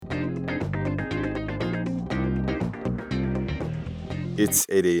It's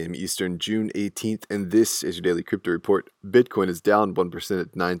 8 a.m. Eastern, June 18th, and this is your daily crypto report. Bitcoin is down 1%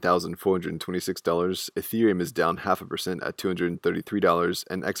 at $9,426, Ethereum is down 0.5% at $233,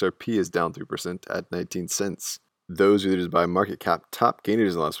 and XRP is down 3% at 19 cents. Those are leaders by market cap. Top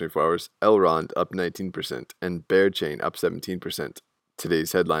gainers in the last 24 hours, Elrond up 19%, and Baer Chain up 17%.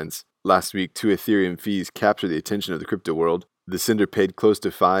 Today's headlines. Last week, 2 Ethereum fees captured the attention of the crypto world. The sender paid close to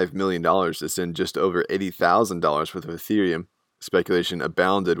 $5 million to send just over $80,000 worth of Ethereum. Speculation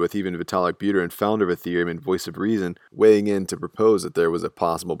abounded, with even Vitalik Buterin, founder of Ethereum and voice of reason, weighing in to propose that there was a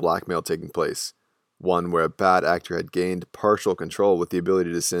possible blackmail taking place, one where a bad actor had gained partial control with the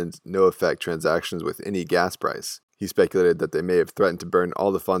ability to send no-effect transactions with any gas price. He speculated that they may have threatened to burn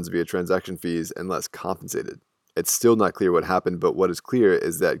all the funds via transaction fees unless compensated. It's still not clear what happened, but what is clear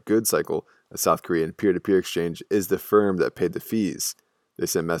is that GoodCycle, a South Korean peer-to-peer exchange, is the firm that paid the fees. They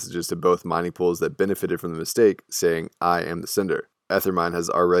sent messages to both mining pools that benefited from the mistake, saying, "I am the sender." Ethermine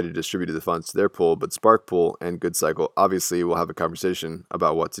has already distributed the funds to their pool, but Spark Pool and GoodCycle obviously will have a conversation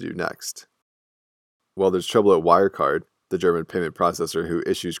about what to do next. While there's trouble at Wirecard, the German payment processor who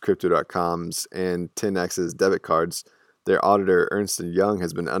issues Crypto.com's and 10x's debit cards, their auditor Ernst & Young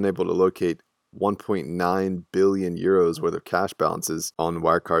has been unable to locate 1.9 billion euros worth of cash balances on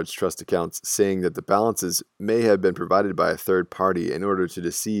Wirecard's trust accounts, saying that the balances may have been provided by a third party in order to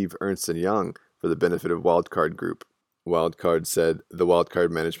deceive Ernst & Young for the benefit of Wildcard Group. Wildcard said the Wildcard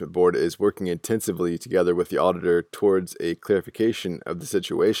Management Board is working intensively together with the auditor towards a clarification of the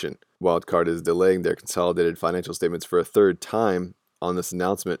situation. Wildcard is delaying their consolidated financial statements for a third time. On this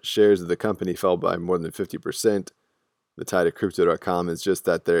announcement, shares of the company fell by more than 50%. The tie to Crypto.com is just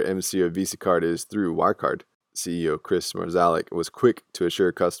that their MCO Visa card is through Wirecard. CEO Chris Marzalik was quick to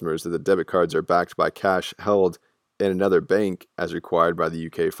assure customers that the debit cards are backed by cash held in another bank as required by the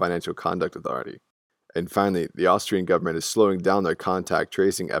UK Financial Conduct Authority. And finally, the Austrian government is slowing down their contact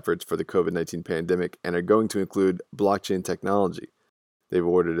tracing efforts for the COVID-19 pandemic and are going to include blockchain technology. They've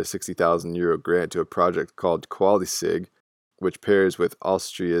awarded a €60,000 grant to a project called QualiSig, which pairs with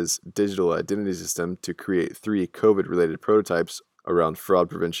Austria's digital identity system to create 3 COVID-related prototypes around fraud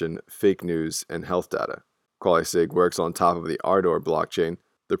prevention, fake news, and health data. QualiSig works on top of the Ardor blockchain.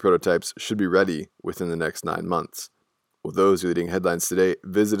 The prototypes should be ready within the next 9 months. Well, those are leading headlines today.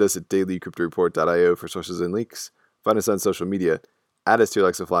 Visit us at dailycryptoreport.io for sources and links. Find us on social media, add us to your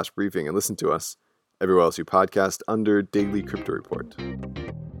Alexa Flash Briefing, and listen to us everywhere else you podcast under Daily Crypto Report.